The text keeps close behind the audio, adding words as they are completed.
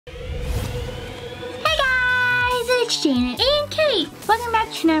It's Janet and Kate. Welcome back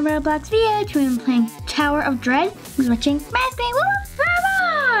to another Roblox video. Today I'm playing Tower of Dread, glitching, masking,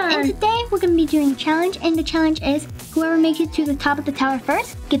 forever. And today we're going to be doing a challenge, and the challenge is whoever makes it to the top of the tower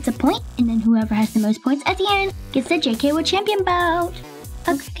first gets a point, and then whoever has the most points at the end gets the JK World Champion belt.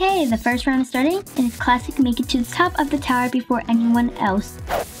 Okay, the first round is starting, and it's classic make it to the top of the tower before anyone else.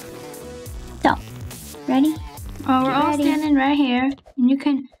 So, ready? Oh, we're all standing right here, and you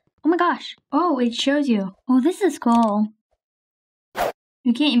can... Oh my gosh. Oh, it shows you. Oh, this is cool.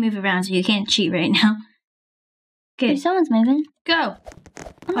 You can't move around, so you can't cheat right now. Okay. Someone's moving. Go.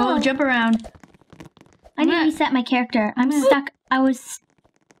 Oh, no. Jump around. I need to reset my character. I'm stuck.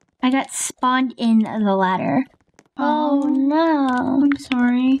 I got spawned in the ladder. Oh no. I'm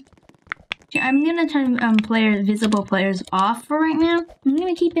sorry. I'm gonna turn visible players off for right now. I'm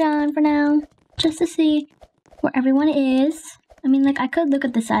gonna keep it on for now, just to see where everyone is. I mean, like, I could look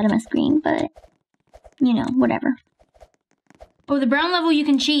at the side of my screen, but, you know, whatever. Oh, the brown level you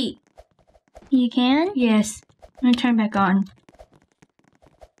can cheat. You can? Yes. I'm gonna turn back on.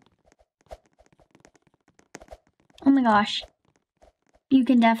 Oh my gosh. You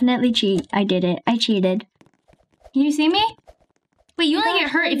can definitely cheat. I did it. I cheated. Can you see me? Wait, you only get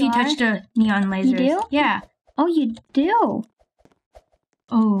hurt if you touch the neon lasers. You do? Yeah. Oh, you do?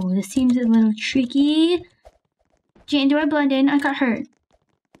 Oh, this seems a little tricky. Jane, do I blend in? I got hurt.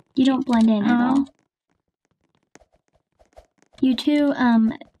 You don't blend in at all. You two,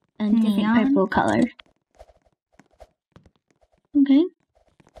 different purple color. Okay.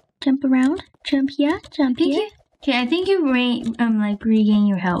 Jump around. Jump here. Jump here. Okay, I think you regain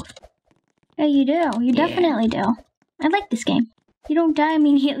your health. Yeah, you do. You definitely do. I like this game. You don't die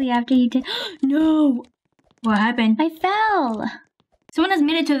immediately after you did. No! What happened? I fell. Someone has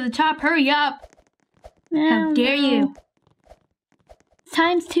made it to the top. Hurry up. How dare you?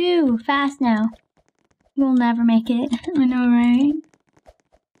 Times 2. Fast now. We'll never make it. I know, right?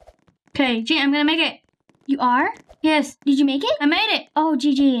 Okay, Jane, I'm gonna make it. You are? Yes. Did you make it? I made it. Oh,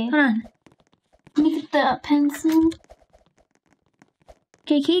 GG. Hold on. Let me get the pencil.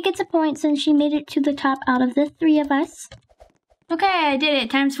 Okay, Kate gets a point since she made it to the top out of the 3 of us. Okay, I did it.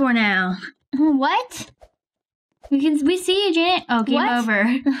 Times 4 now. What? We see you, Janet. Oh, game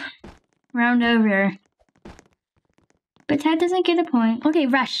over. Round over. But Ted doesn't get a point. Okay,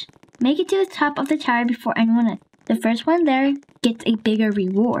 rush. Make it to the top of the tower before anyone else. The first one there gets a bigger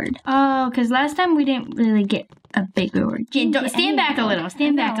reward. Oh, because last time we didn't really get a big reward. Jen, stand back a little.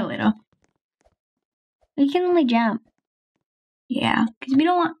 Stand back a little. You can only jump. Yeah, because we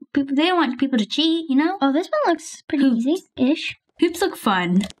don't want people. They don't want people to cheat, you know. Oh, this one looks pretty easy-ish. Hoops look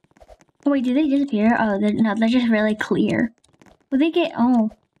fun. Oh wait, did they disappear? Oh, they're just really clear. Will they get? Oh,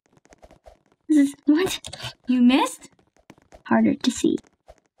 this is what? You missed. Harder to see.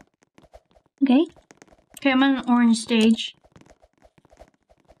 Okay. Okay, I'm on an orange stage.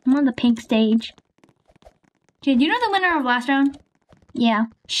 I'm on the pink stage. Okay, do you know the winner of last round? Yeah.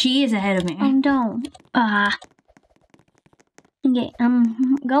 She is ahead of me. Oh, don't. Okay,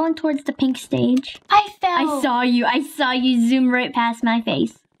 I'm going towards the pink stage. I fell. I saw you zoom right past my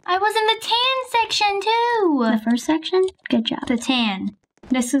face. I was in the tan section too. The first section? Good job. The tan.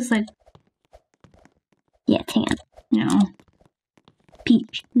 This is like... Yeah, tan. No.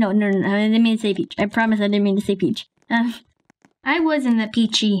 Peach. No, I didn't mean to say peach. I promise I didn't mean to say peach. I was in the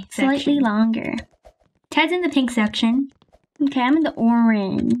peachy section. Slightly longer. Ted's in the pink section. Okay, I'm in the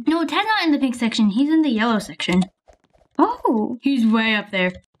orange. No, Ted's not in the pink section. He's in the yellow section. Oh. He's way up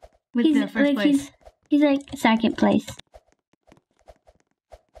there. With the first place. He's like second place.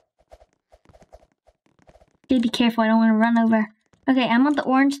 Be careful, I don't want to run over. Okay, I'm on the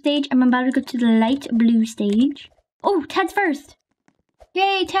orange stage. I'm about to go to the light blue stage. Oh, Ted's first.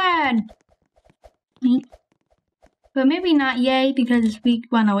 Yay, Ted. Me. But maybe not yay because we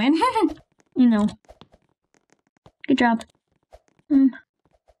want to win. You know. Good job. Oh,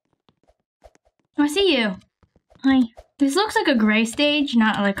 I see you. Hi. This looks like a gray stage,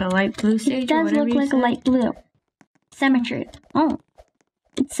 not like a light blue stage. It does look like a light blue. Symmetric. Oh.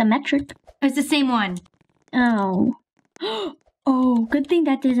 It's symmetric. It's the same one. Oh. Oh, good thing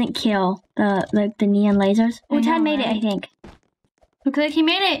that doesn't kill the neon lasers. Oh, Ted made it, I think. Looks like he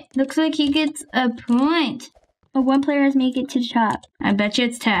made it. Looks like he gets a point. Oh, one player has made it to the top. I bet you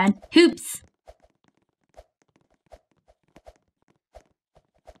it's Ted. Hoops.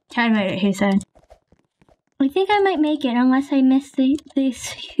 Ted made it, he said. I think I might make it unless I miss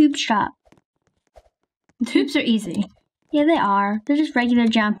this hoop shot. Hoops are easy. Yeah, they are. They're just regular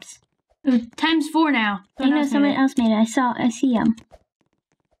jumps. Times 4 now. I know someone else made it. I see him.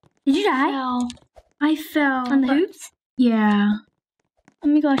 Did you die? I fell. On the hoops? Yeah. Oh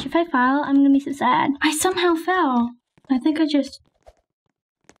my gosh, if I fall, I'm gonna be so sad. I somehow fell. I think I just...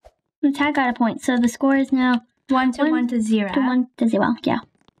 The Tad got a point, so the score is now 1 to 1 to 0. 1 to 0, yeah.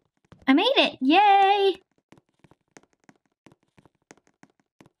 I made it! Yay!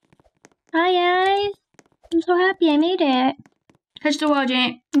 Hi, guys! I'm so happy I made it. Touch the wall,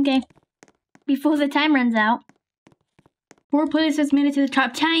 Janet. Okay. Before the time runs out. 4 players has made it to the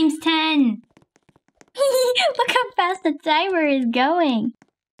top times 10. Look how fast the timer is going.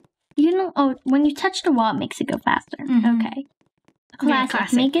 You know, oh, when you touch the wall, it makes it go faster. Mm-hmm. Okay.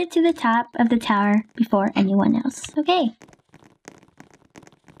 Classic. Make it to the top of the tower before anyone else. Okay.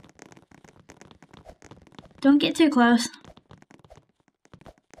 Don't get too close.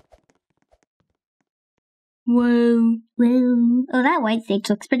 Whoa. Whoa. Oh, that white stage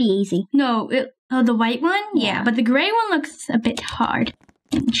looks pretty easy. No, the white one? Yeah. But the gray one looks a bit hard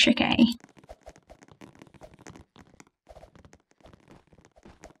and tricky.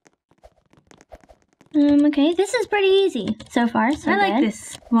 Okay, this is pretty easy so far. So I like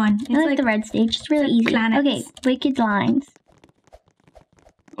this one. It's I like the red stage. It's really easy. Planets. Okay, wicked lines.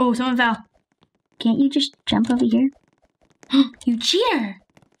 Oh, someone fell. Can't you just jump over here? You cheater!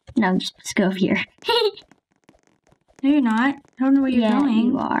 No, I'm just supposed to go over here. No, you're not. I don't know where you're going. Yeah,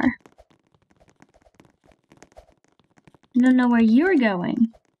 you are. I don't know where you're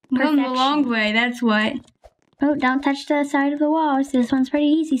going. I'm going the long way, that's what. Oh, don't touch the side of the walls. This one's pretty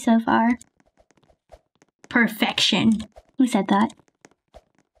easy so far. Perfection. Who said that?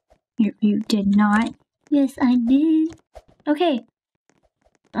 You did not. Yes, I did. Okay.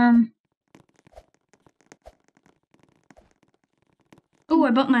 Oh,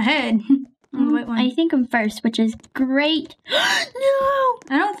 I bumped my head. On the white one. I think I'm first, which is great. No!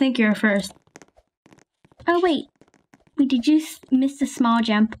 I don't think you're first. Oh, wait. Wait, did you miss the small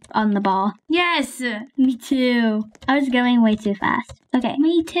jump on the ball? Yes! Me too. I was going way too fast. Okay.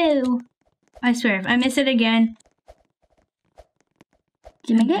 Me too. I swear, if I miss it again. Did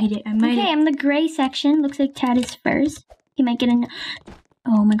you make it? I made it. Okay, I'm the gray section. Looks like Tad is first. He might get in.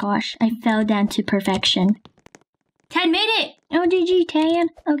 Oh my gosh, I fell down to perfection. Tad made it! Oh, GG, Tad.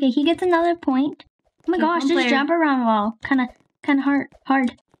 Okay, he gets another point. Oh my gosh, this jump around wall. Kinda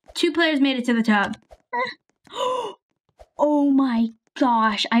hard. 2 players made it to the top. Oh my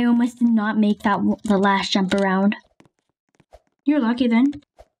gosh, I almost did not make that the last jump around. You're lucky then.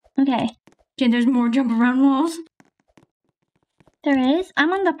 Okay. Okay, there's more jump around walls. There is?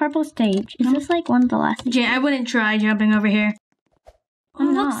 I'm on the purple stage. Is this like one of the last? Jay, I wouldn't try jumping over here. Oh,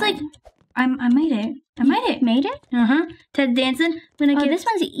 it looks like I made it. I made it. Made it? Uh-huh. Ted dancing. This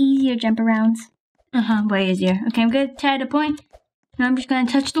one's easier jump arounds. Uh-huh, way easier. Okay, I'm good. Ted a point. Now I'm just gonna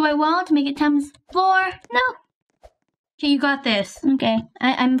touch the white wall to make it times 4. No. Okay, you got this. Okay.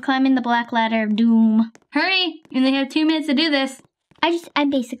 I'm climbing the black ladder of doom. Hurry! You only have 2 minutes to do this. I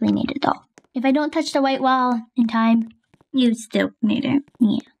basically made it though. If I don't touch the white wall in time, you still made it.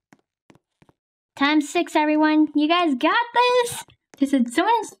 Yeah. Times 6, everyone. You guys got this? They said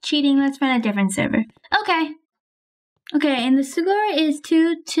someone's cheating. Let's find a different server. Okay. Okay, and the score is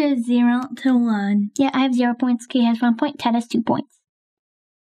 2 to 0 to 1. Yeah, I have 0 points. Kay has 1 point. Ted has 2 points.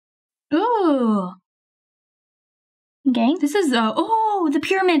 Ooh. Okay. This is the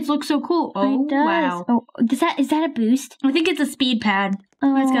pyramids look so cool. Oh, it does. Wow. Oh, is that a boost? I think it's a speed pad.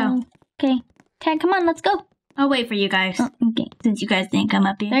 Oh, let's go. Okay. Ted, come on, let's go. I'll wait for you guys. Oh, okay. Since you guys didn't come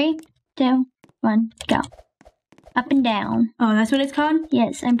up here. 3, 2, 1, go. Up and down. Oh, that's what it's called?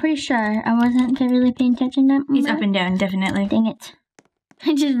 Yes, I'm pretty sure. I wasn't really paying attention to that. It's up and down, definitely. Dang it.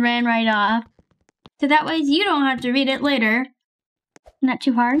 I just ran right off. So that way you don't have to read it later. Not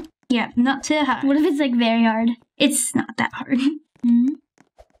too hard? Yeah, not too hard. What if it's like very hard? It's not that hard. Mm-hmm.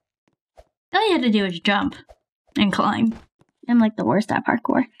 All you have to do is jump and climb. I'm like the worst at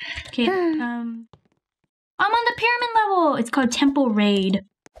parkour. Okay, I'm on the pyramid level. It's called Temple Raid.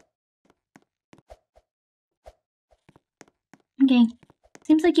 Okay.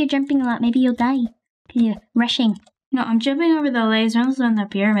 Seems like you're jumping a lot. Maybe you'll die. Because you're rushing. No, I'm jumping over the lasers on the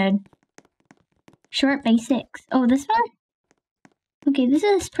pyramid. Short basics. Oh, this one? Okay, this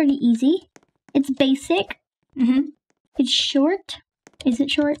is pretty easy. It's basic. Mm-hmm. It's short. Is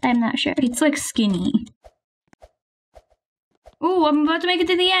it short? I'm not sure. It's like skinny. Oh, I'm about to make it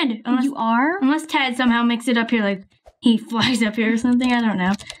to the end. Unless, you are? Unless Ted somehow makes it up here, like he flies up here or something. I don't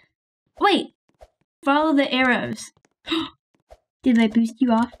know. Wait. Follow the arrows. Did they boost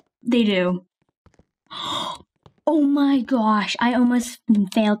you off? They do. Oh my gosh, I almost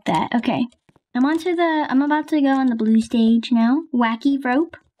failed that. Okay. I'm about to go on the blue stage now. Wacky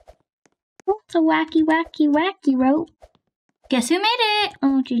rope. Oh, it's a wacky rope. Guess who made it?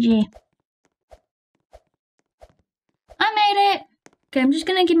 Oh, GG. I made it. Okay, I'm just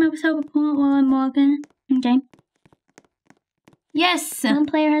gonna give myself a point while I'm walking. Okay. Yes. One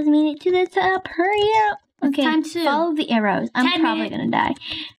player has made it to the top. Hurry up. Okay, time to follow the arrows. I'm probably gonna die.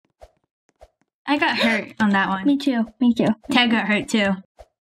 I got hurt on that one. Me too. Me too. Ted got hurt too.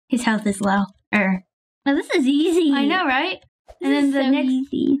 His health is low. Now this is easy. I know, right? And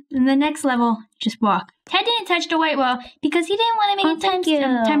then the next level, just walk. Ted didn't touch the white wall because he didn't want to make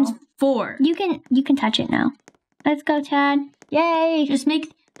it times 4. You can touch it now. Let's go, Tad. Yay! Just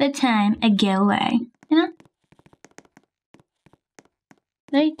make the time a giveaway. You know?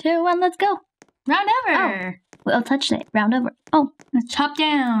 3, 2, 1, let's go. Round over. Oh, we'll touch it. Round over. Oh, let's top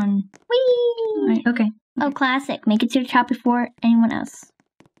down. Whee! Right, okay. Oh, classic. Make it to the top before anyone else.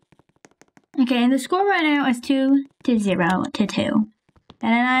 Okay, and the score right now is 2-0 to 2. Dad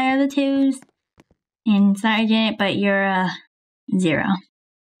and I are the 2s. And sorry, Janet, but you're 0.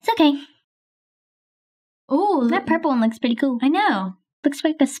 It's okay. Oh, that purple one looks pretty cool. I know. Looks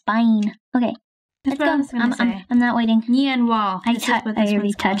like a spine. Okay, let's go. I'm not waiting. Neon wall. I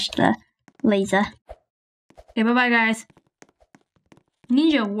already touched the laser. Okay, bye-bye, guys.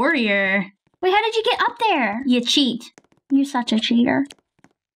 Ninja Warrior. Wait, how did you get up there? You cheat. You're such a cheater.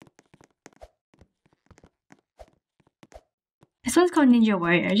 This one's called Ninja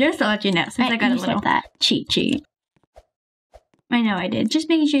Warrior, just to let you know, since I got a little cheat. I know I did. Just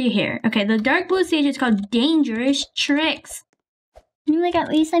making sure you're here. Okay, the dark blue stage is called Dangerous Tricks. Like, at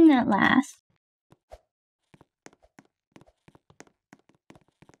least I'm not last.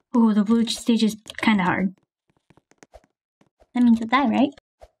 Oh, the blue stage is kind of hard. That means you'll die, right?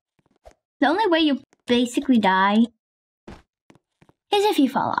 The only way you basically die is if you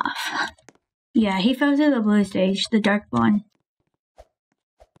fall off. Yeah, he fell to the blue stage, the dark one.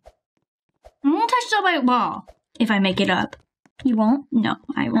 I won't touch the white wall if I make it up. You won't? No,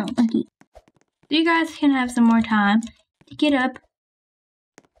 I won't. Oh, okay. You guys can have some more time to get up.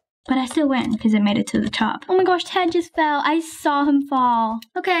 But I still win because I made it to the top. Oh my gosh, Ted just fell. I saw him fall.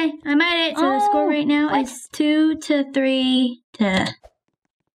 Okay, I made it. So the score right now is 2-3 to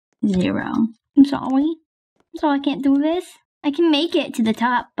 0. I'm sorry. I can't do this. I can make it to the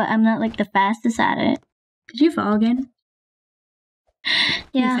top, but I'm not like the fastest at it. Did you fall again?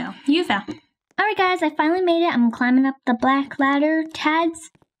 Yeah. You fell. Alright guys, I finally made it. I'm climbing up the black ladder.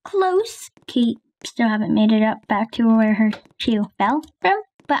 Tad's close. Kate still haven't made it up back to where she fell from.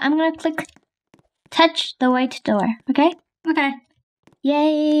 But I'm gonna click touch the white door, okay? Okay.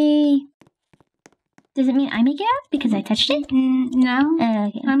 Yay! Does it mean I make it up because I touched it? No.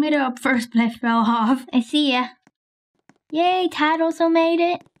 Okay. I made it up first, but I fell off. I see ya. Yay, Tad also made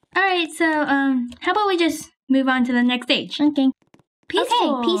it. Alright, so, how about we just move on to the next stage? Okay.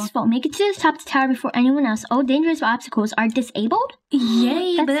 Peaceful. Okay, peaceful. Make it to the top of the tower before anyone else. All dangerous obstacles are disabled?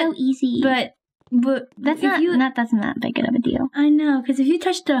 Yay! That's so easy. But that's not that big of a deal. I know, because if you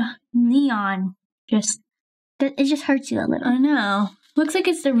touch the neon, it just hurts you a little. I know. Looks like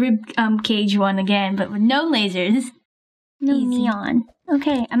it's the rib cage one again, but with no lasers. No neon.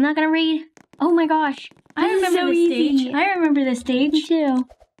 Okay, I'm not gonna read. Oh my gosh. I remember this stage. I remember this stage. Me too.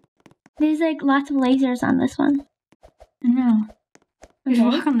 There's like lots of lasers on this one. I know. Okay. Just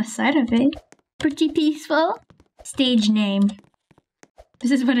walk on the side of it. Pretty peaceful. Stage name.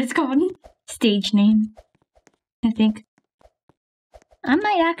 This is what it's called. Stage name. I think. I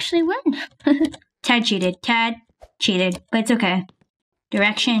might actually win. Tad cheated. But it's okay.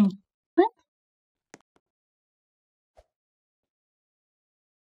 Direction. What?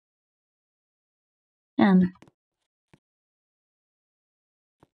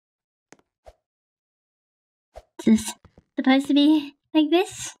 Is this supposed to be like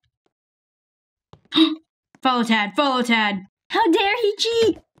this? Follow Tad. How dare he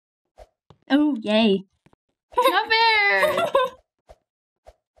cheat? Oh, yay. Not fair.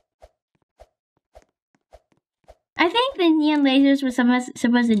 I think the neon lasers were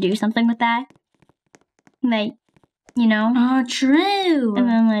supposed to do something with that. Like, you know? Oh, true. And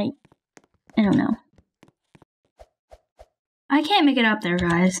then, like, I don't know. I can't make it up there,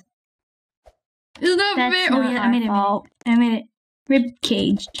 guys. It's not fair. Oh, yeah, I made it. Rib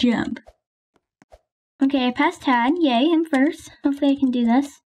cage jump. Okay, I passed Tad. Yay, him first. Hopefully I can do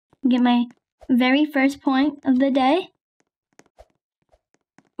this. Get my very first point of the day.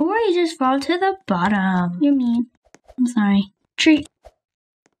 Or you just fall to the bottom. You're mean. I'm sorry.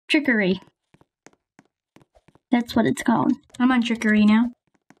 Trickery. That's what it's called. I'm on trickery now.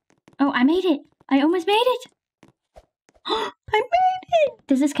 Oh, I made it. I almost made it. I made it.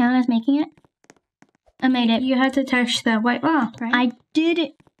 Does this count as making it? I made it. You had to touch the white wall, right? I did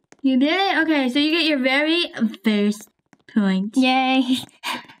it. You did it? Okay, so you get your very first point. Yay.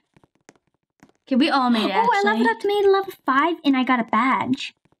 Okay, we all made it, actually. Oh, I leveled up to level 5 and I got a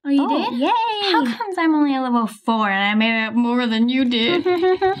badge. Oh, you did? Yay! How comes I'm only a level 4 and I made it more than you did?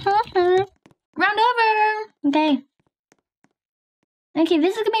 Round over! Okay. Okay,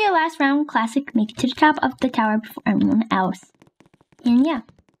 this is gonna be your last round. Classic, make it to the top of the tower before everyone else. And yeah.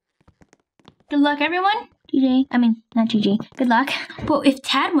 Good luck, everyone. GG. I mean, not GG. Good luck. Well, if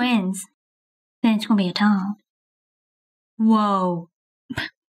Tad wins, then it's gonna be a tie. Whoa.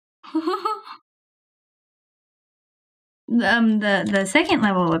 The second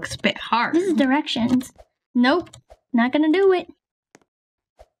level looks a bit hard. This is directions. Nope. Not gonna do it.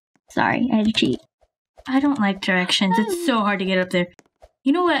 Sorry, I had to cheat. I don't like directions. It's so hard to get up there.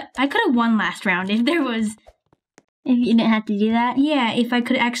 You know what? I could have won last round if there was... If you didn't have to do that? Yeah, if I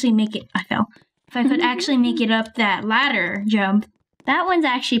could actually make it... I fell. If I could actually make it up that ladder jump. That one's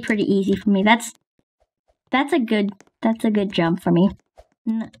actually pretty easy for me. That's a good jump for me.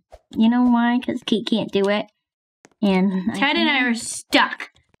 You know why? Because Kate can't do it. And Tad and I are stuck.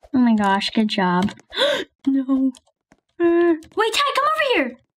 Oh my gosh, good job. No. Wait, Tad, come over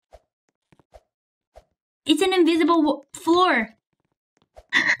here. It's an invisible floor.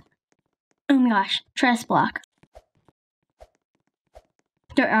 Oh my gosh, trust block.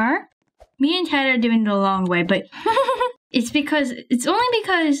 There are? Me and Tad are doing the long way, but it's only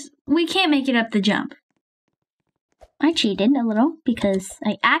because we can't make it up the jump. I cheated a little because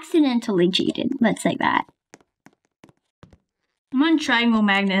I accidentally cheated. Let's say that. I'm on Triangle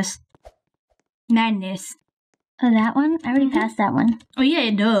Madness. Oh, that one? I already passed that one. Oh yeah,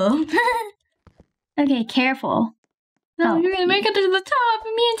 duh. Okay, careful. No, you're gonna make it to the top,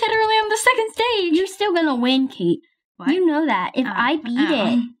 and me and Ted are only on the second stage. You're still gonna win, Kate. What? You know that. If I beat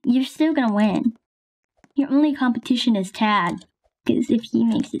it, you're still gonna win. Your only competition is Tad. Because if he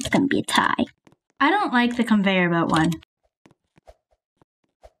makes it, it's gonna be a tie. I don't like the conveyor belt one.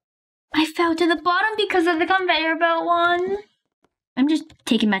 I fell to the bottom because of the conveyor belt one. I'm just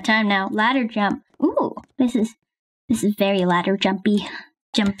taking my time now. Ladder jump. Ooh, this is very ladder jumpy.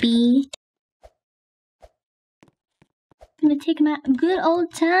 Jumpy. I'm gonna take my good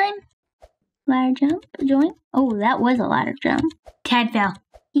old time. Ladder jump, join. Oh, that was a ladder jump. Tad fell.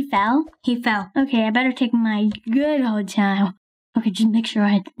 He fell? He fell. Okay, I better take my good old time. Okay, just make sure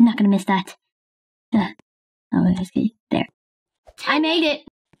I'm not gonna miss that. Oh, that's good. There. I made it.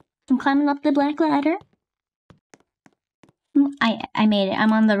 I'm climbing up the black ladder. I made it.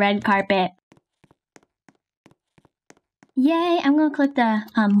 I'm on the red carpet. Yay! I'm gonna click the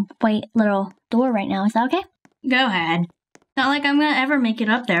white little door right now. Is that okay? Go ahead. Not like I'm gonna ever make it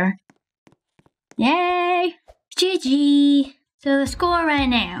up there. Yay! GG. So the score right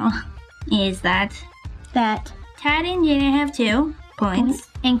now is that Tad and Jenna have 2 points.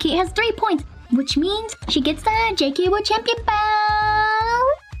 And Kate has 3 points, which means she gets the JK World Champion belt.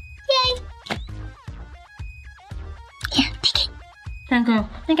 Yay! Yeah, take it. Thank you.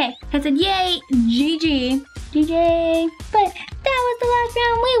 Okay. I said yay, GG. GG. But that was the last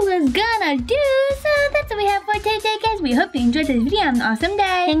round we was gonna do, so that's what we have for today, guys. We hope you enjoyed this video. Have an awesome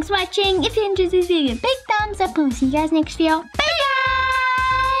day. Thanks for watching. If you enjoyed this video, big thumbs up, and we'll see you guys next video. Bye,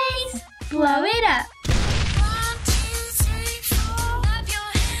 guys! Blow it up.